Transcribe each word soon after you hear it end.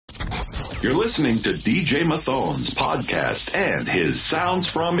You're listening to DJ Mathon's podcast and his sounds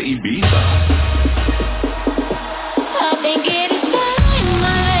from Ibiza. I think it is time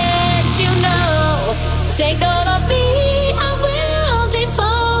I let you know. Take all of me, I will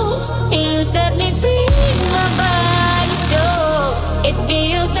default. You set me free, my body so it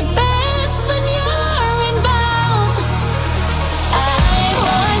feels the best when you're involved. I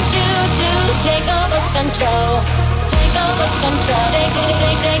want you to take over control. Take over control.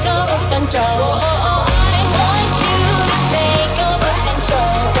 Take over control. I want you to take over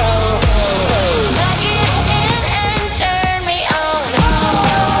control. Knock it in and turn me on. I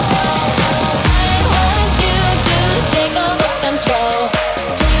want you to take over control.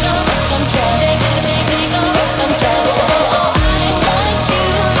 Take over control. Take over control. I want you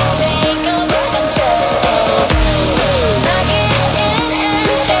to take over control. Knock it in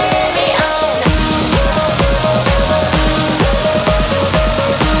and turn me on.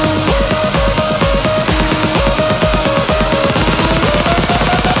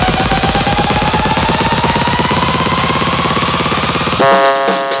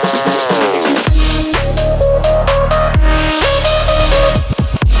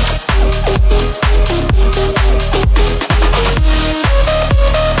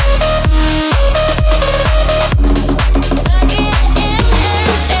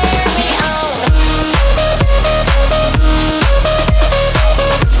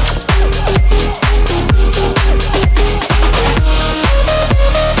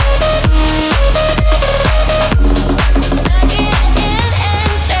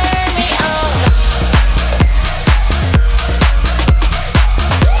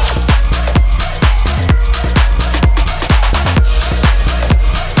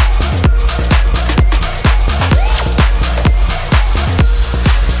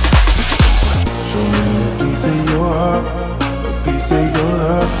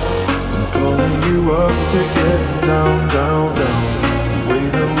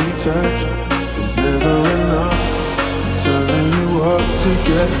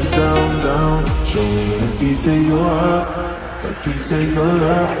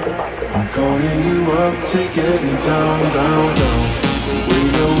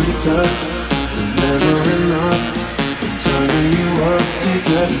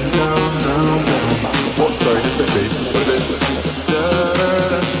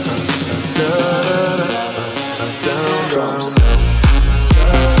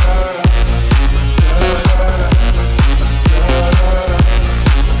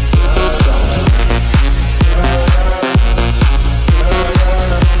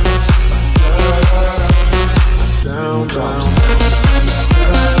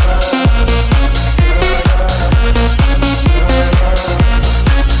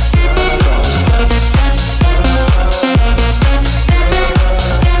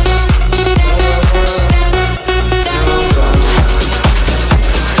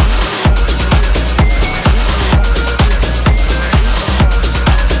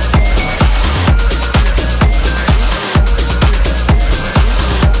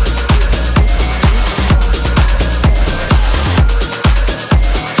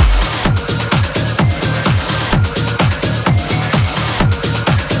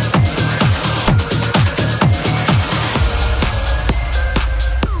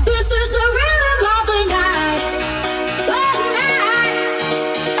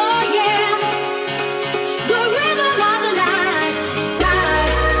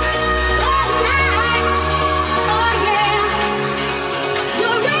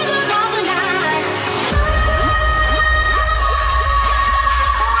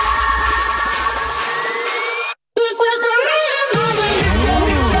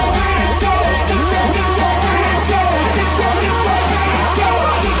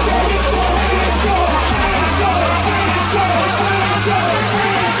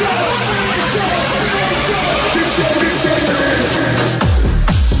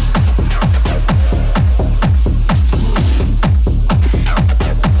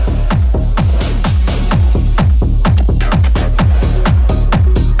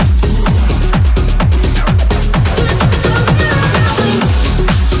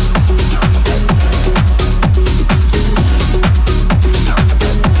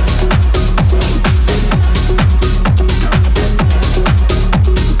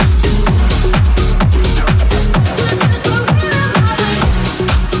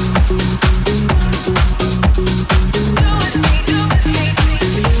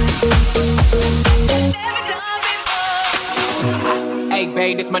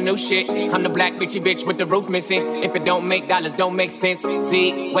 say this my new shit. I'm the black bitchy bitch with the roof missing. If it don't make dollars, don't make sense.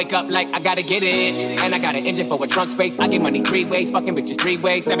 See, wake up like I gotta get it. And I got an engine for a trunk space. I get money 3 ways, fucking bitches 3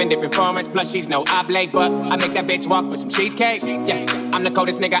 ways. 7 different formats, plus she's no oblate. But I make that bitch walk for some cheesecake. Yeah, I'm the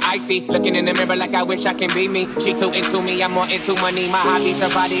coldest nigga I see. Looking in the mirror like I wish I can be me. She too into me, I'm more into money. My hobby's her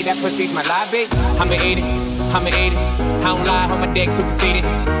body, that pussy's my lobby. I'ma eat it, I'ma eat it. I don't lie, on my dick too conceited.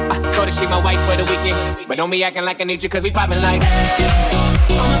 I told her she my wife for the weekend. But don't be acting like I need you, cause we poppin' like.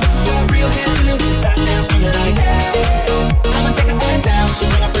 All my bitches got real hair, chillin' with the top down, screamin' like. I'ma take her ass down, she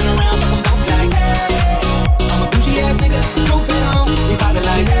bring her friend around, but I'm both like. I'm a bougie ass nigga, goofin' on. We poppin'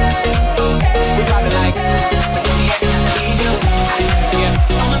 like. We poppin' like. But don't be acting like I need you.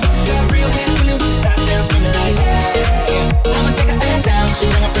 Yeah. All my bitches got real hair, chillin' with the top down, screamin' like. I'ma take her ass down, she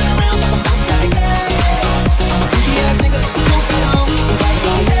bring her friend around, but I'm both like. I'm a bougie ass nigga, goofin' on. We poppin'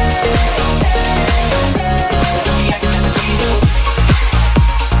 like. But don't be acting like I need you.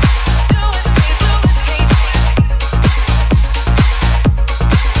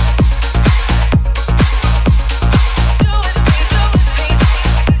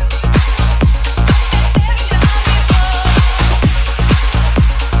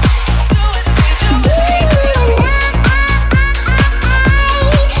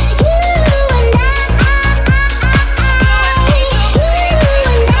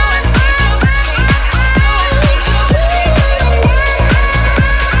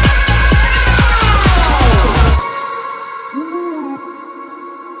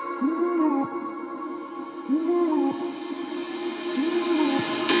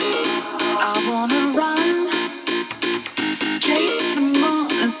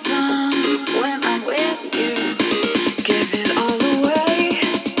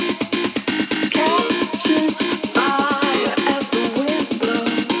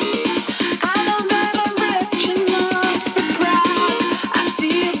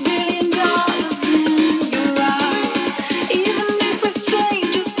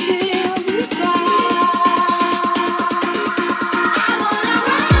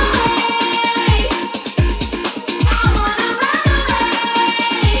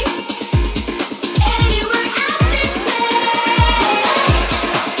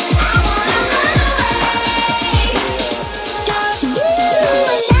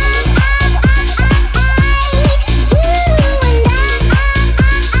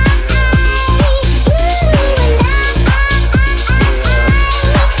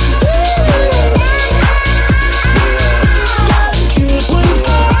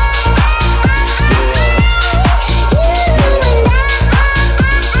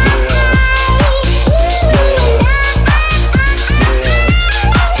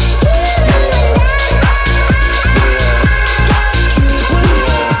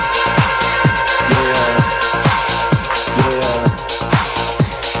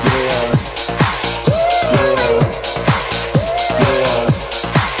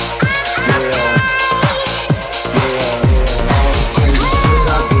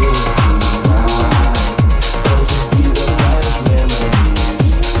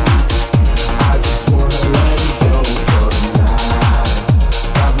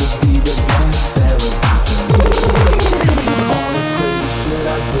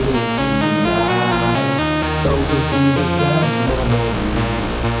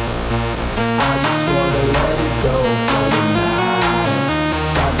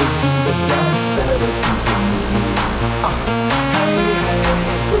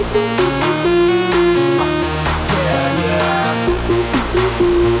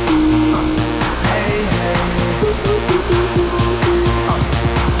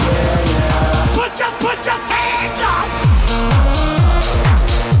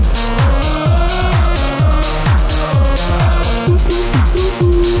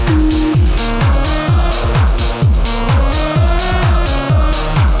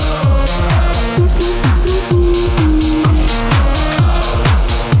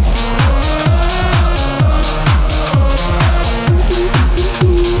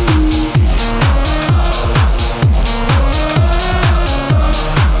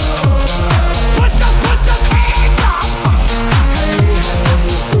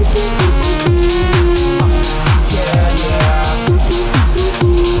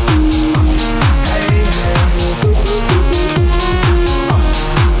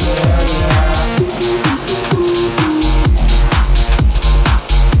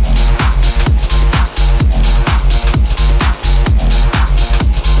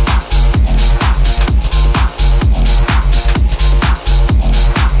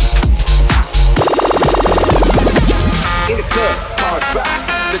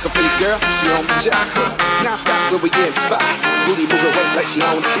 looking for your girl, she on the job. Now stop when we get in the spot. Booty moving weight like she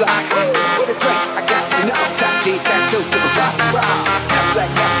on the block. With a drink, I got to know. Top jeans, tattoo, cause I'm rock, rock. Half black,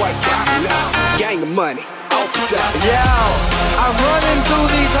 half white, top, now. Gang of money, off the top. Yo, I'm running through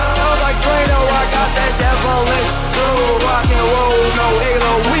these halls like Drano. I got that devilish flow, rock and roll, no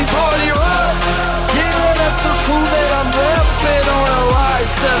halo. We party rock. Yeah, that's the crew that I'm repping on a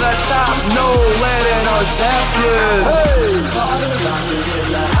rise to the top. No letting us happen. Hey, party rock is in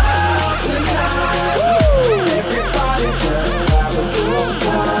the house tonight. Woo! Everybody just have a good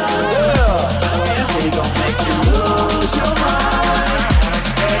time. Yeah, and we gon' make you lose your mind.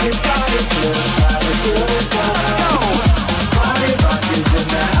 Everybody just have a good time. Party rock is in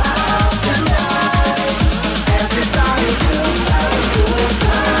the house tonight. Everybody just have a good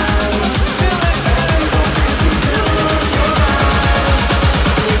time. And we gon' make you lose your mind.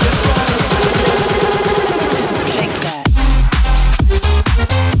 We just wanna shake that.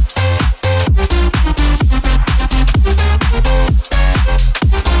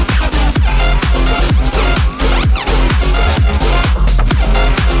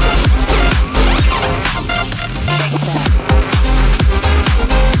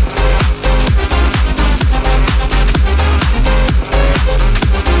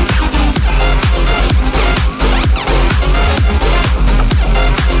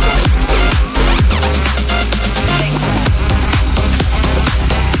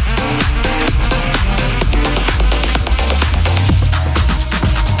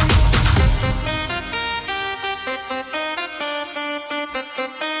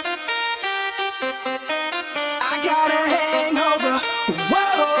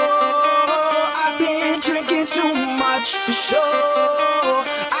 For sure,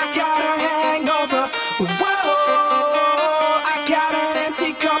 I got a hangover. Whoa, I got an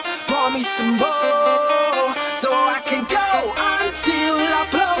empty cup. Pour me some more, so I can go until I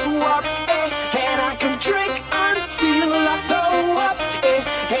blow up, and I can drink until I throw up,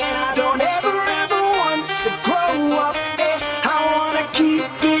 and I don't ever want to grow up, I wanna keep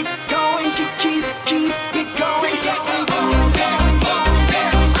it going, keep it going.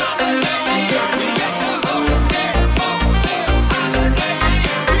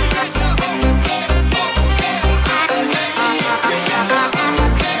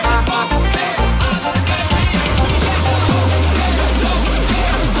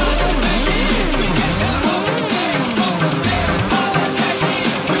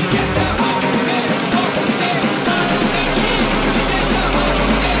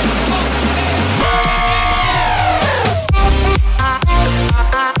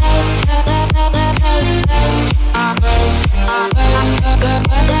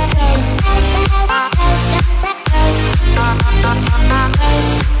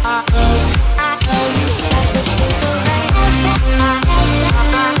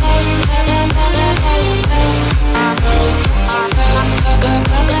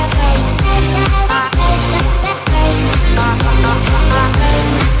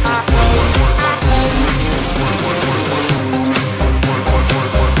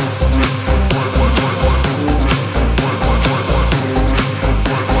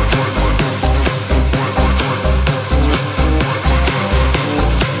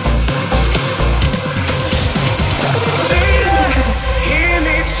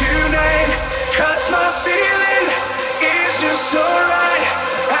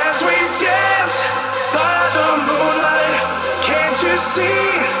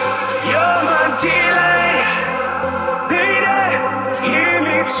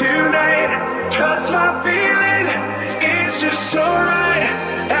 Tonight, 'cause my feeling is just so right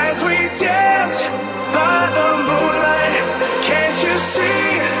as we dance by the moonlight. Can't you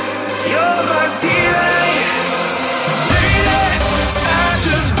see you're my delight? Lady, I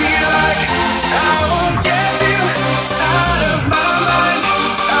just feel like I won't get you out of my mind.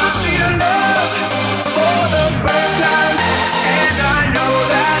 I feel love for the first time, and I know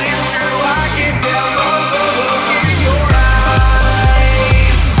that it's true. I can tell from the look in your eyes.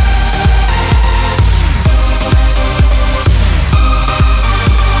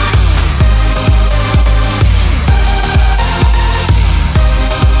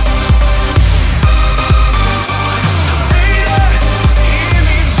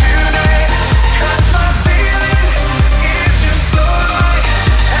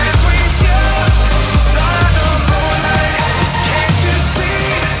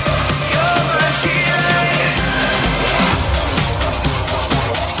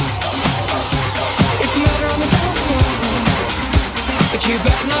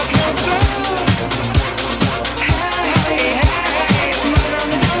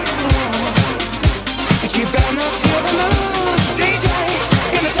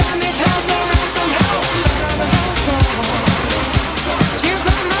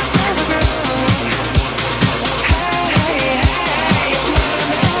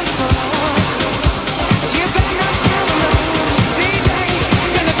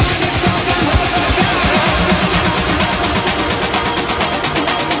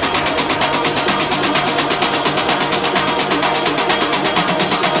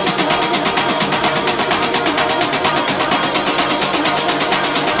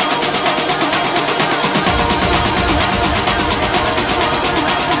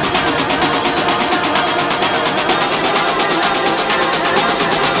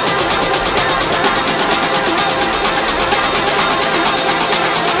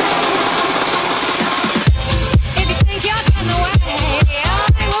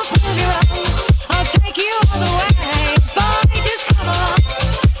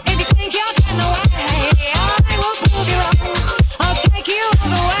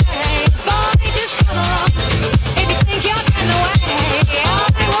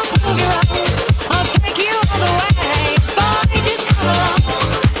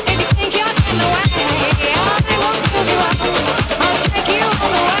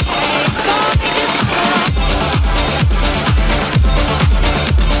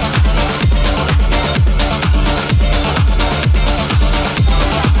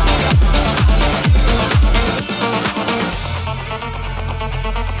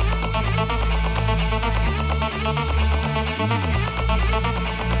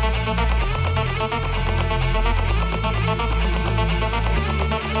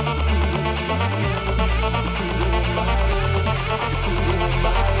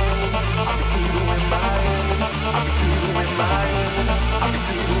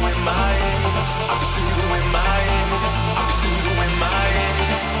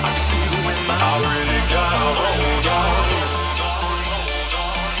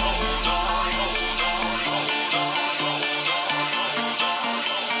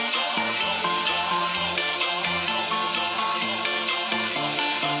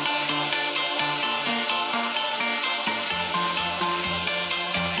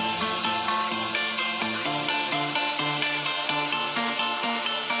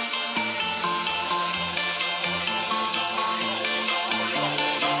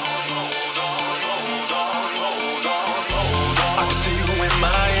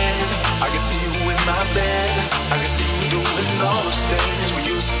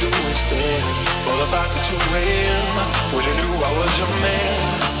 instead. All about to 2 a.m. when you knew I was your man.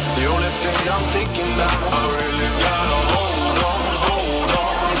 The only thing I'm thinking about, I really gotta hold on, hold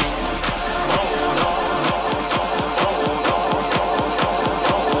on.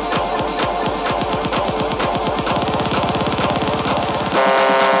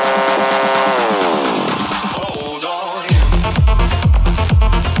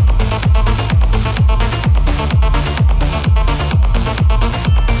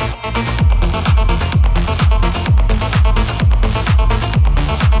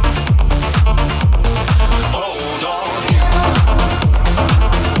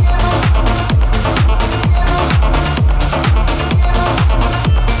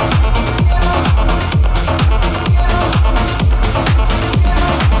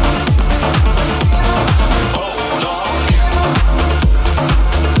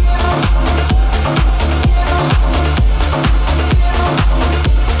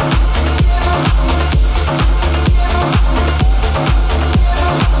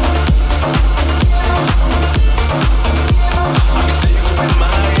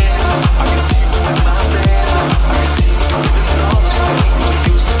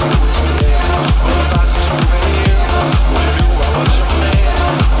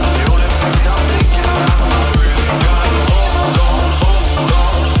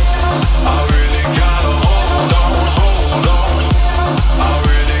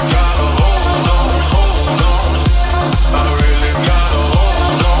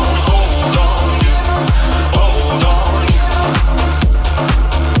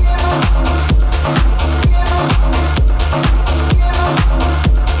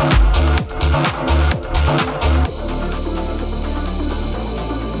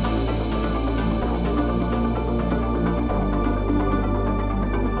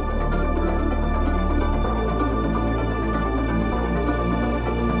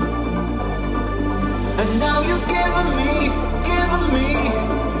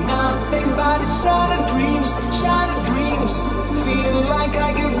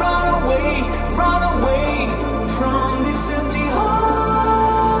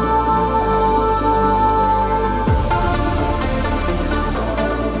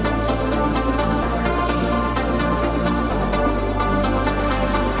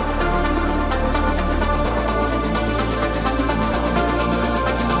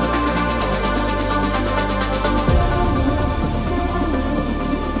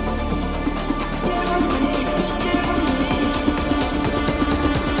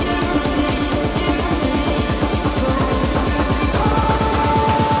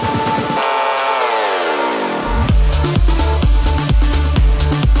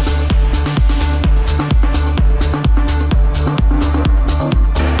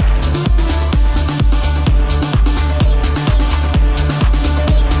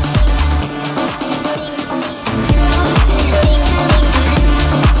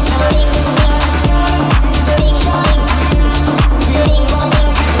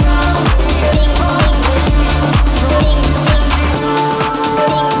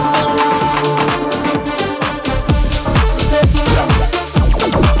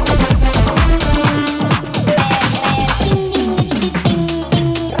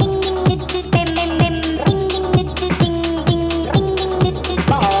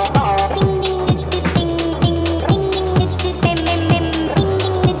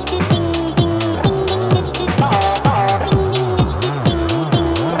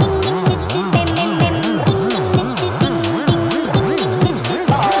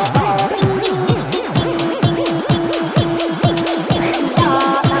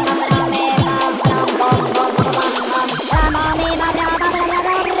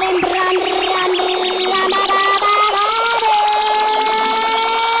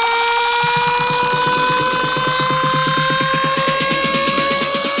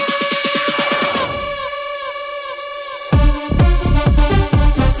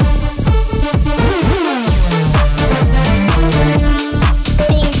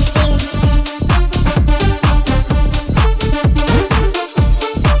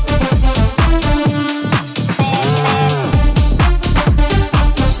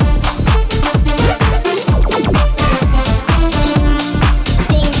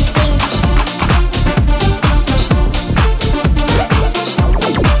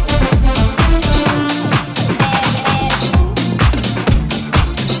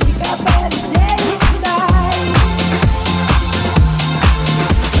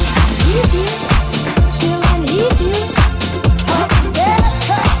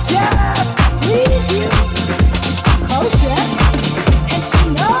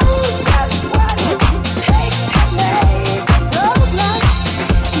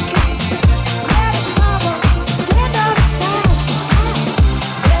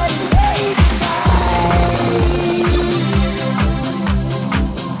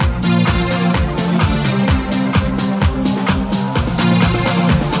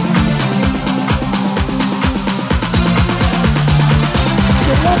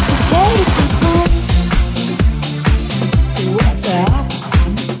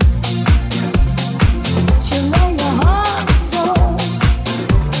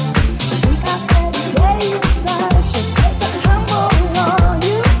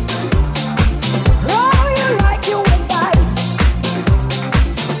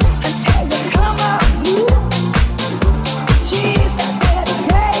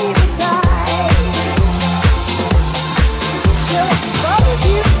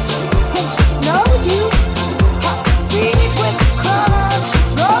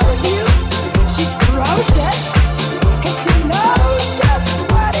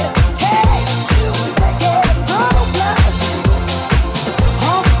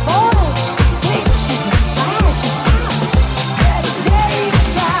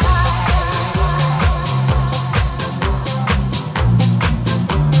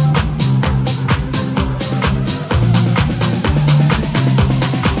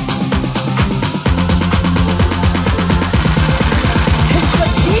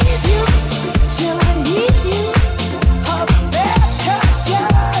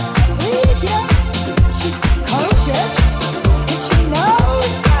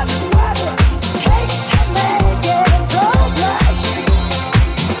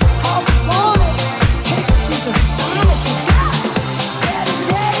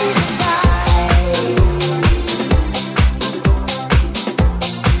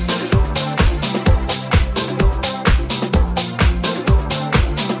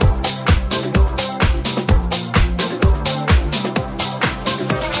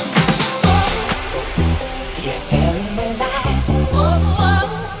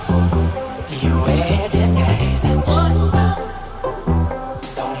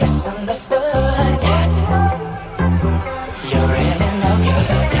 so misunderstood. You're really no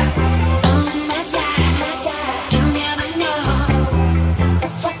good. Oh my God, you never know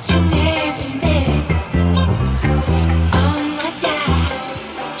just what you did to me. Oh my God,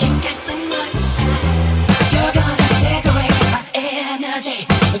 you got so much. You're gonna take away my energy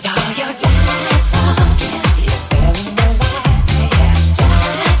with all your talking. You're telling me lies, yeah.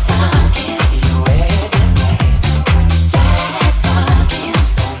 Talking, you wear disguise. Talking,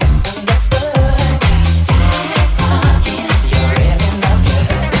 so misunderstood. Talking, you're really no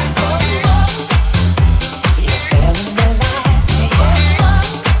good. You're telling me lies, yeah.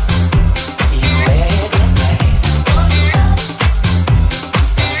 You wear disguise.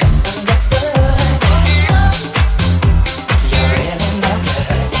 So misunderstood. You're really no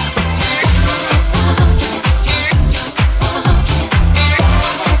good.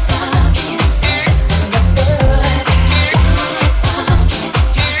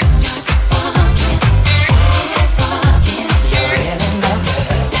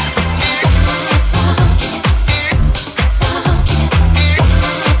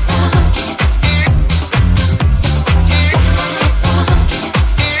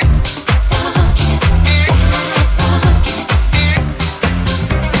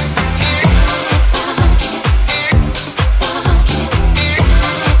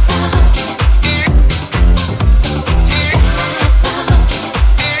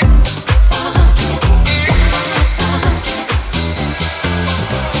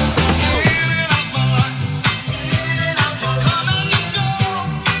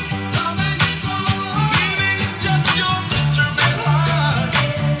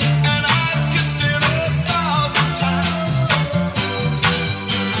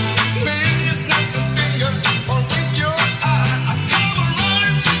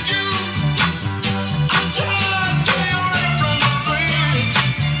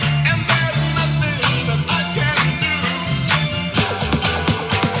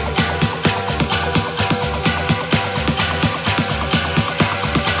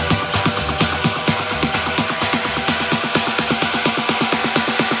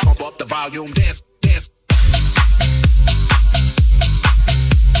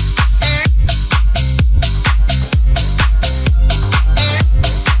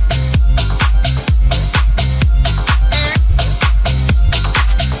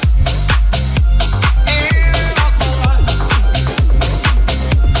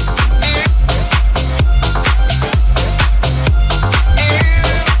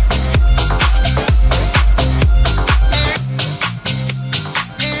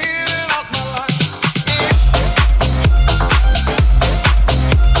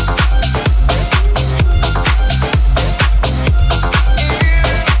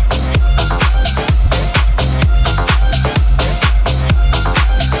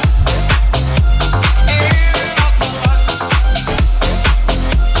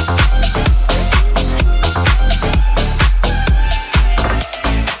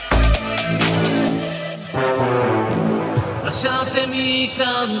 Lasciatemi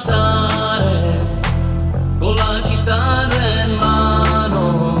cantare con la chitarra in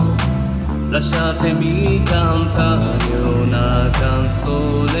mano, lasciatemi cantare una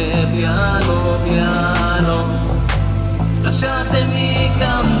canzone piano piano, lasciatemi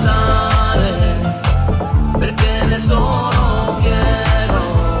cantare perché ne sono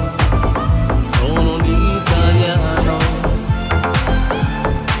fiero, sono un italiano.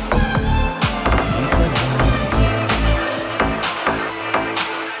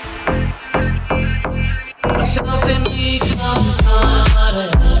 Lasciatemi cantare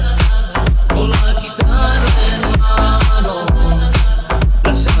con la chitarra in mano,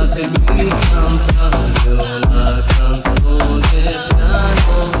 lasciatemi cantare una canzone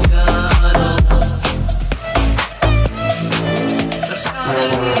piano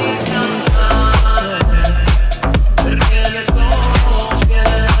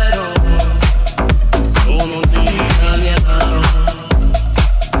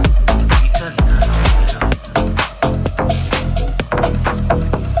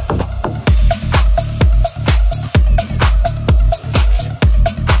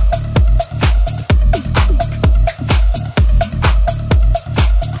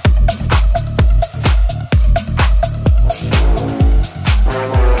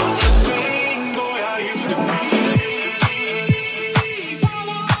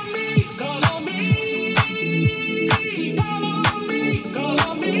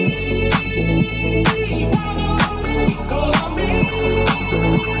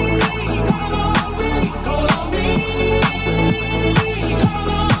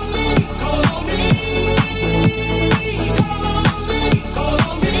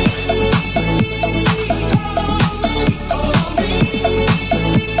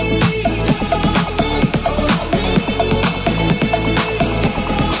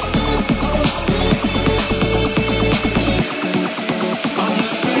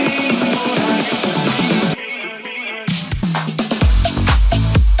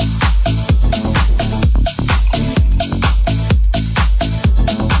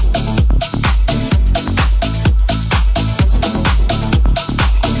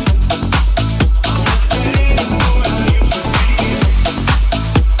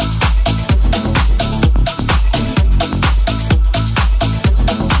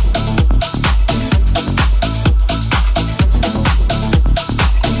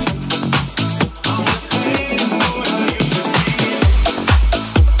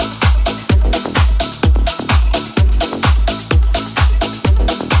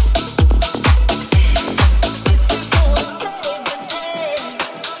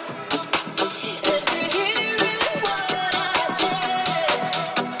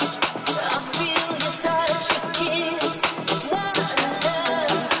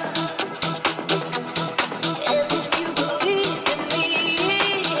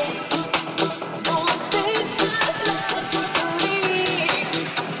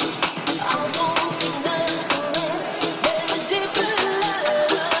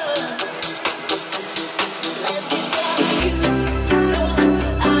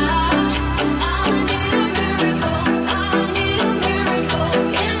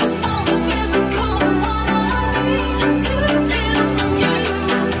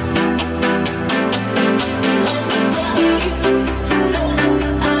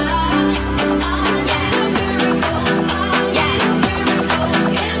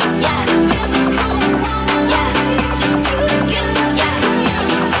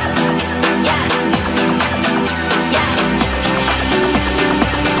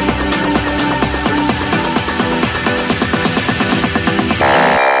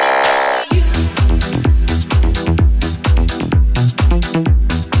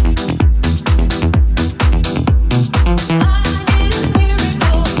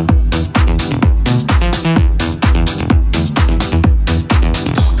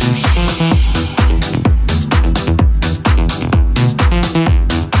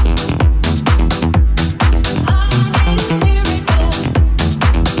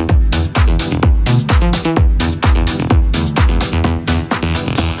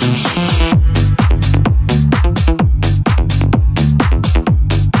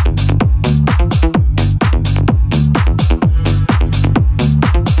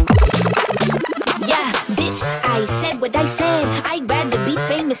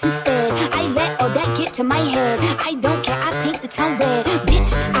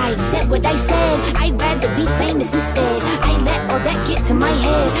ladies instead. I let all that get to my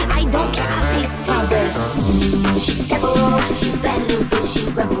head. I don't care, I paint the town red. She devil, she bad little bitch, she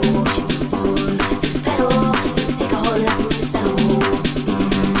rebel. She be fool to the pedal. It take a whole lot for me to settle.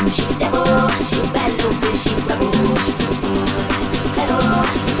 She devil, she bad little bitch, she rebel. She be fool to the pedal.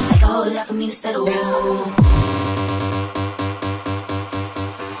 It take a whole lot for me to settle.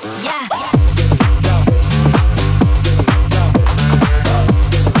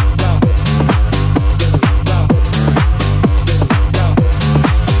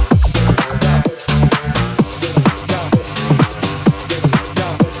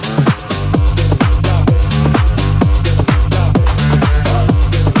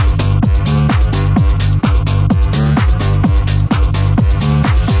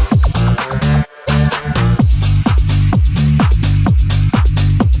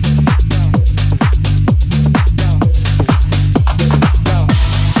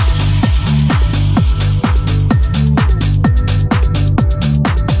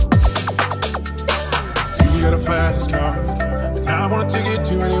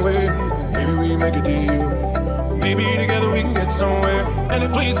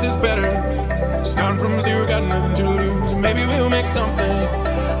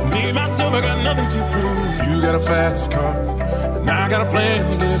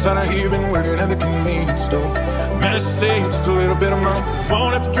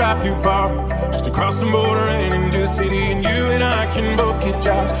 Too far, just across the border and into the city, and you and I can both get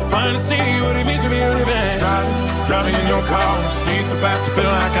jobs. Finally see what it means to be living. Driving in your car, speed so fast to feel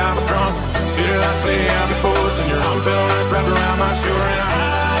like I'm strong. City lights lay out before us, and your arm felt nice wrapped around my shoulder, and I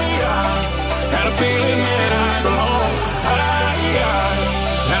had a feeling that I belong. I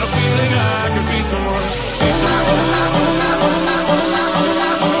had a feeling I could be someone.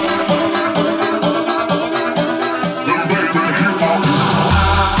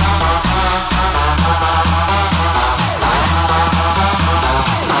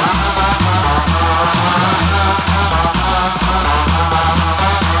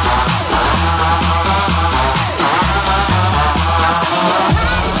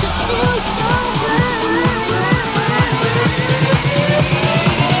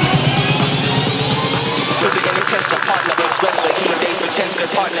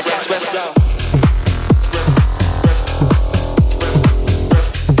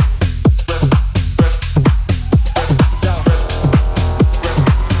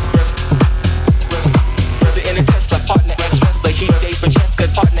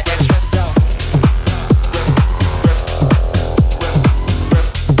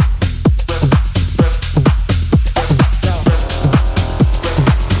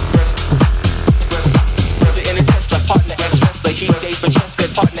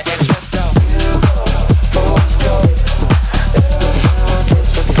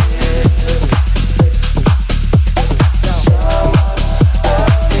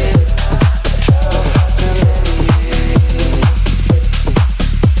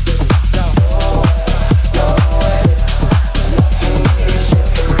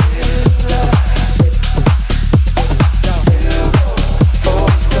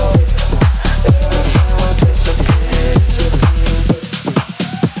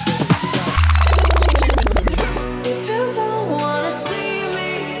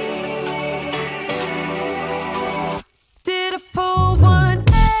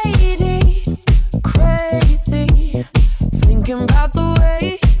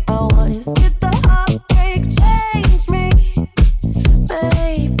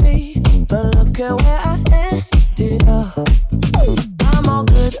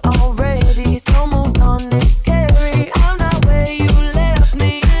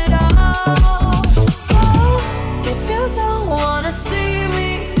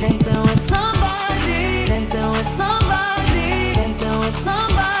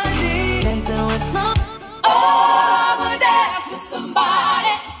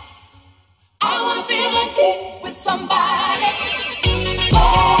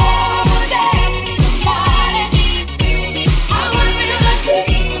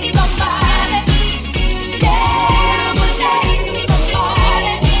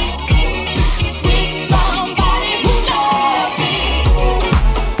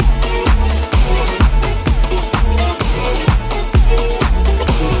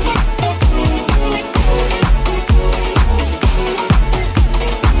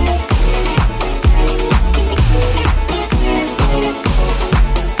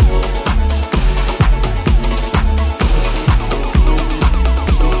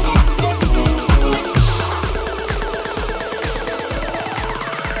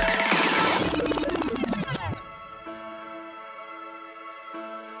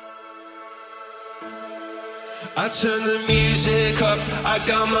 turn the music up. I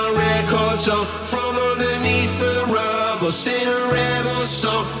got my records on. From underneath the rubble, sing a rebel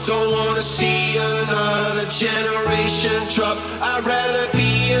song. Don't wanna see another generation drop. I'd rather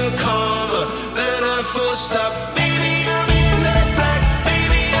be a comma than a full stop. Maybe I'm in the black,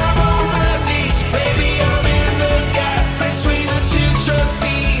 maybe I'm on my knees, maybe I'm in the gap between the two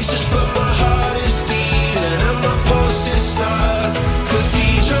trapezes, but my heart is beating and my pulse is stuck.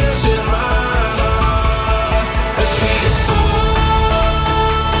 Cathedrals in my heart, as we as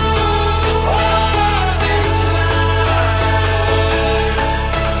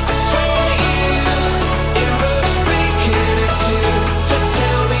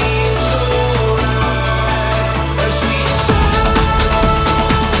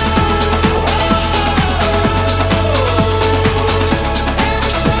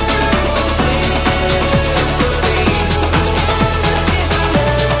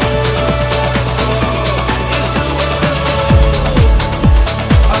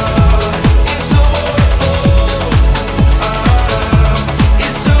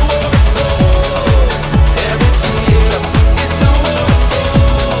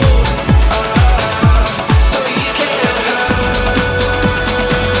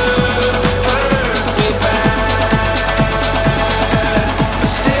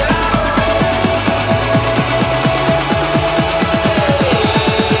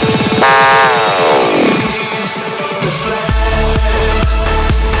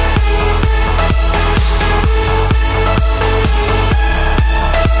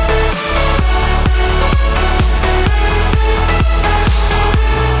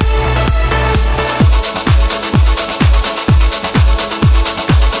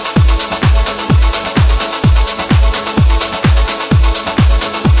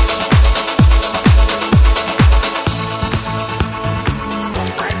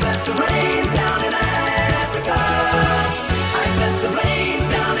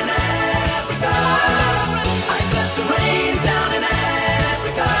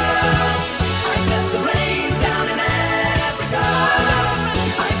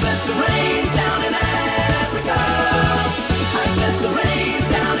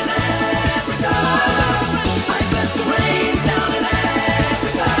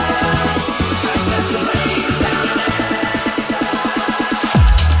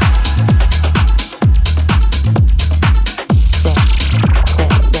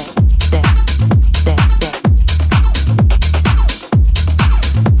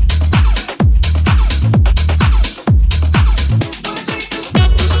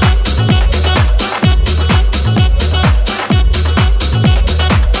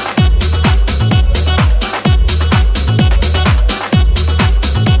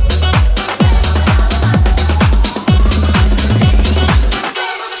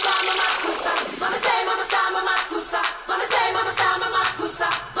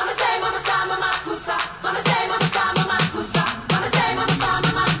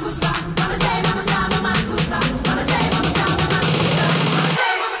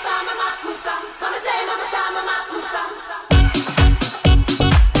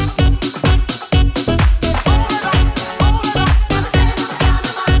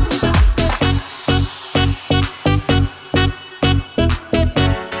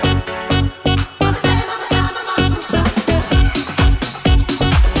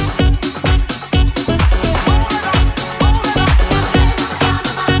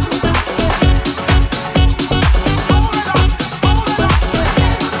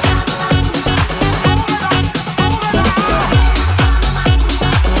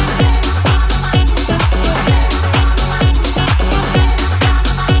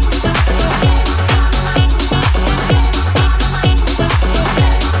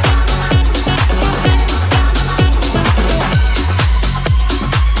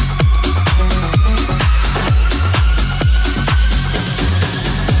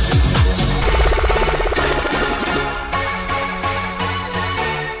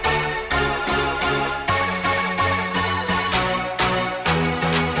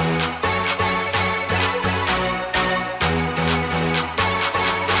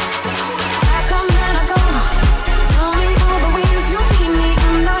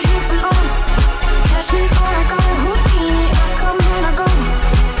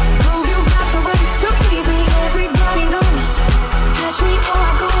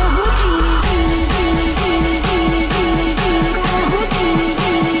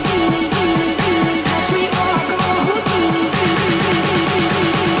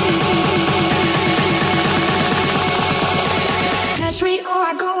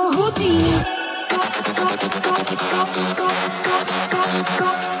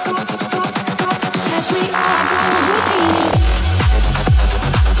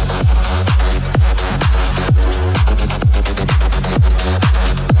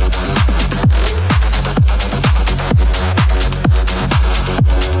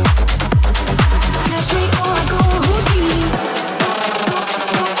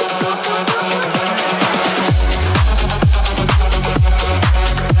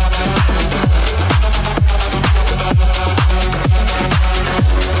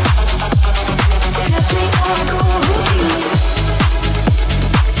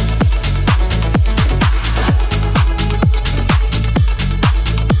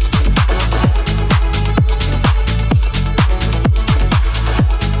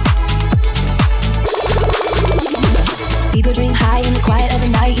Quiet of the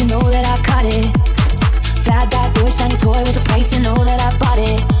night, you know that I caught it. Bad, bad boy, shiny toy with a price, you know that I bought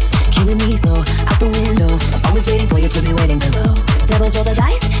it. Killing me slow, out the window. I'm always waiting for you to be waiting below. Devils roll the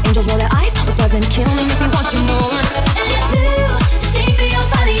dice, angels roll their eyes. What doesn't kill me makes me want you more. And it's you, the shape of your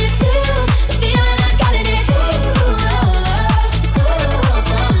body is you. The feeling I got it is you.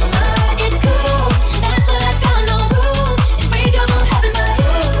 It's cool, that's what I tell her, no rules. It's breakable, heaven but you.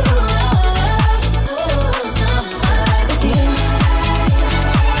 With you.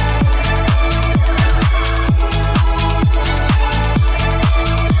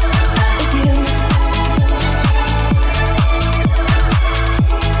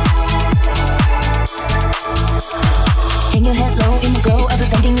 Hang your head low in the glow of a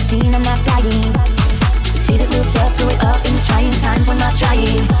vending machine, I'm not dying. Say that we'll just screw it up in these trying times, we're not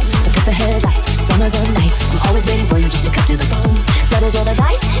trying. So cut the headlights, summer's a knife. I'm always waiting for you just to cut to the bone. Devils roll the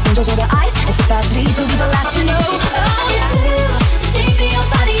dice, angels roll their eyes. And if I bleed, you'll be the last to know. Oh, it's you, the shape of your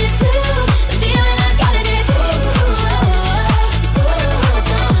body is blue. The feeling I got it is you.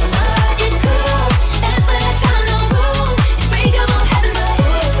 It's cool, that's what I tell her, no rules. It's breakable, heaven but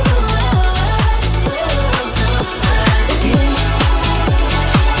you.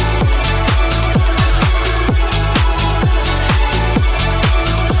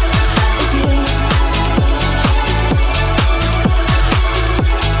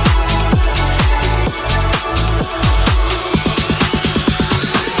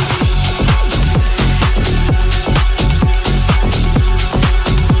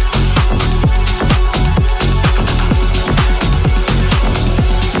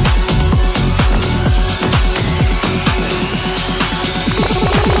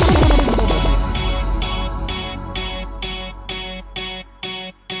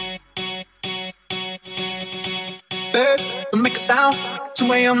 Babe, don't make a sound.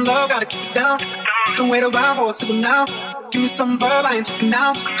 2 a.m. low, gotta keep it down. Don't wait around for a signal now. Give me some verb, I ain't taking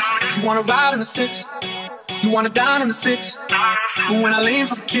out. You wanna ride in the 6, you wanna dine in the 6. But when I lean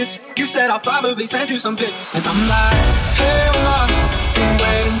for the kiss, you said I'll probably send you some pics. And I'm like, hell no, been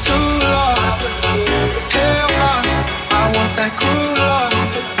waiting too long. Hell no, I want that cruel love.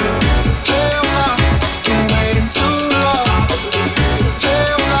 Hell no, been waiting too long.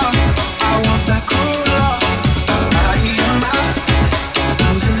 Hell no, I want that cruel love. Body in my,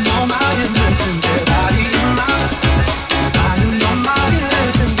 losing all my innocence. Yeah, body in my, finding all my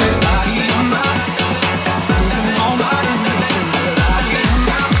innocence. Yeah, body in my, losing all my innocence. Yeah, body in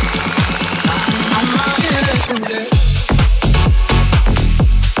my, finding all my innocence. Yeah.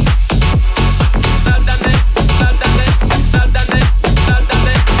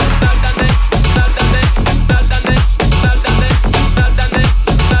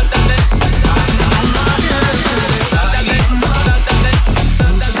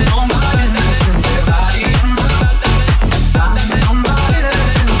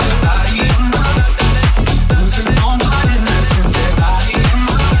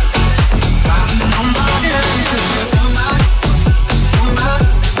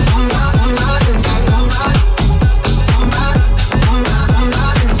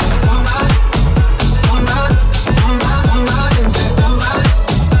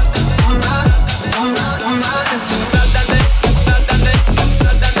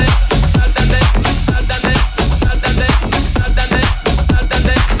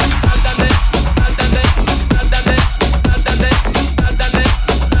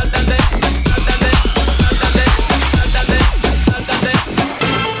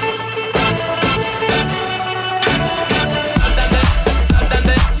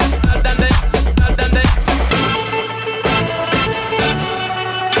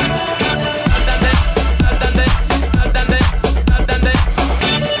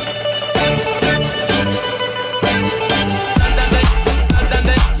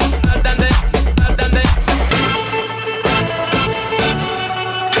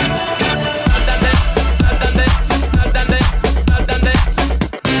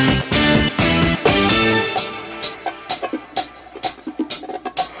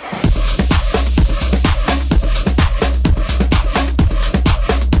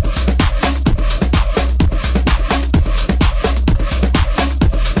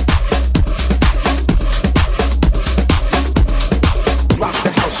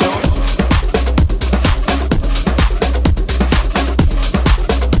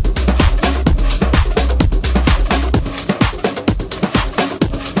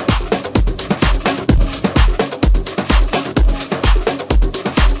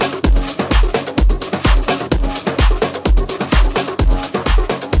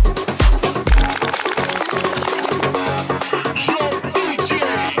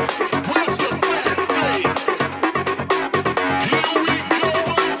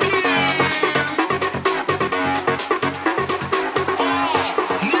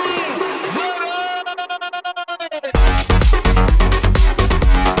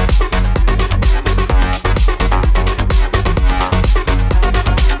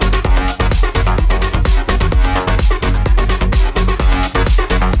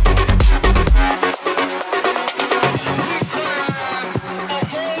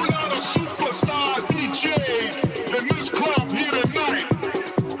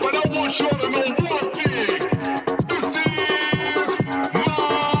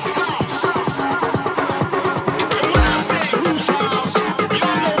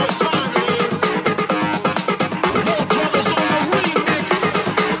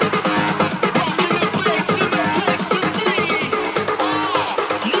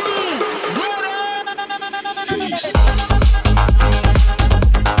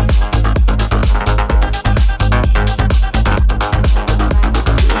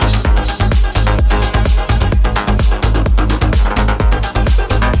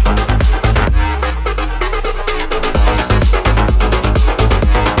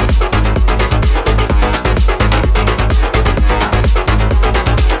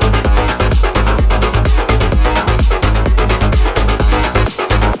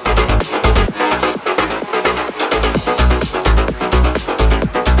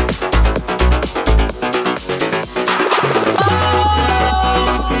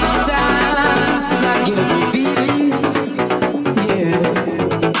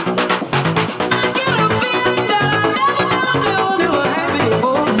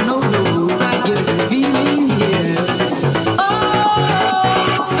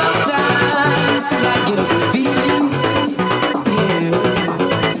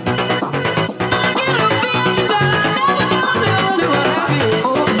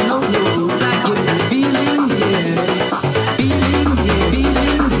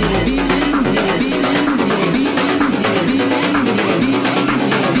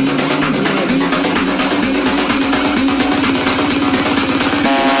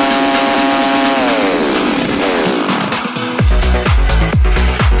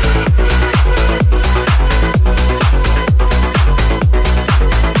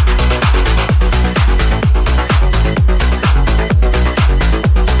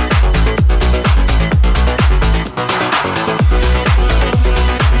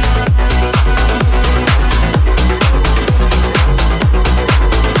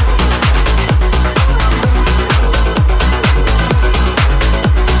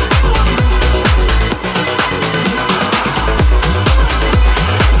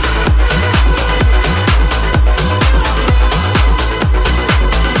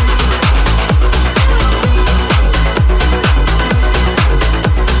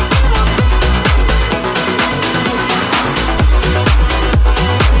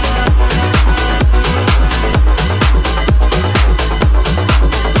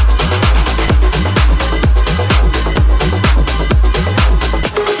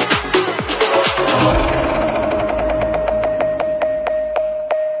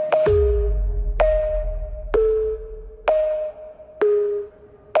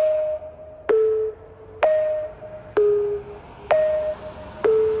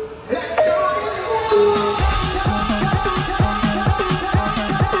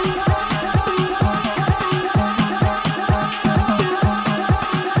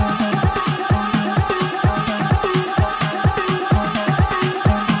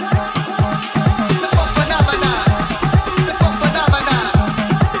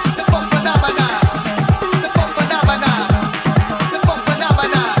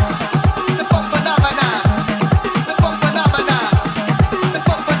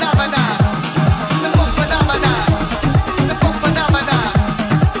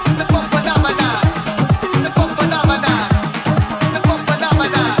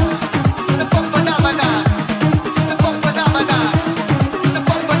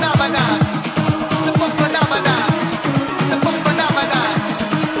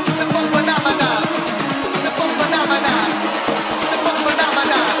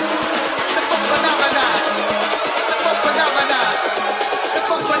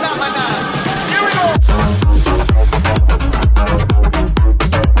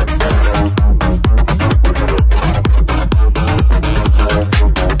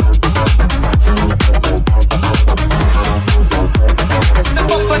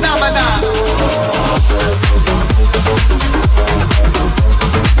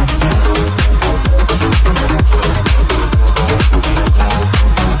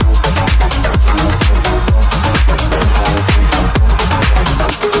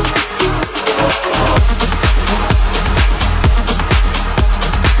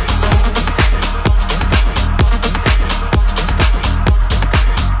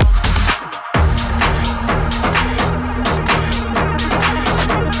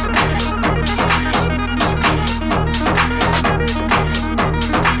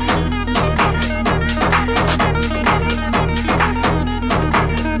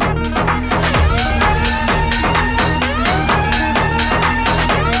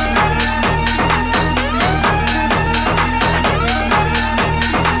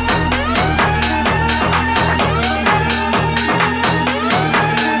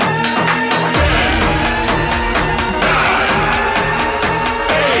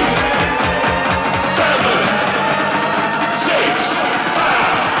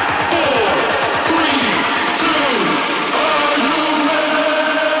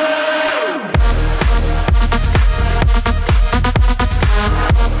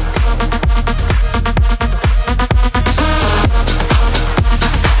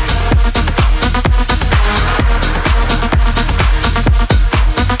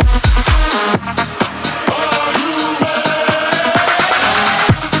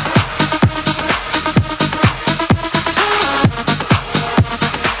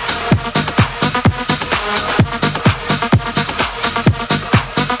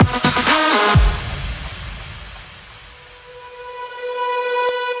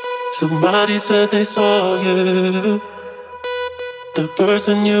 Somebody said they saw you. The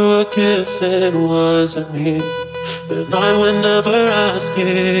person you were kissing wasn't me, and I would never ask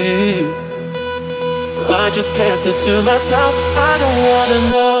you. I just kept it to myself. I don't wanna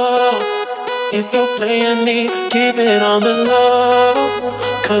know if you're playing me, keep it on the low,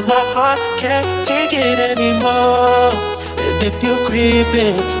 'cause my heart can't take it anymore. And if you're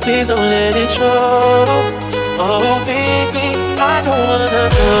creeping, please don't let it show. Oh baby, I don't wanna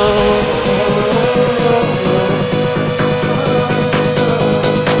know.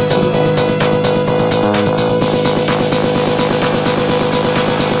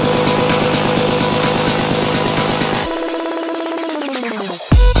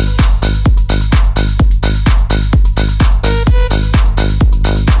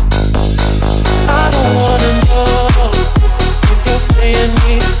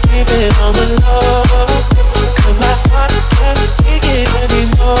 On the low, 'cause my heart can't take it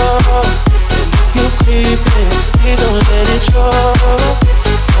anymore. And if you're creeping, please don't let it show.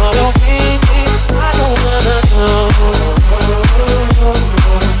 Oh baby, I don't wanna know.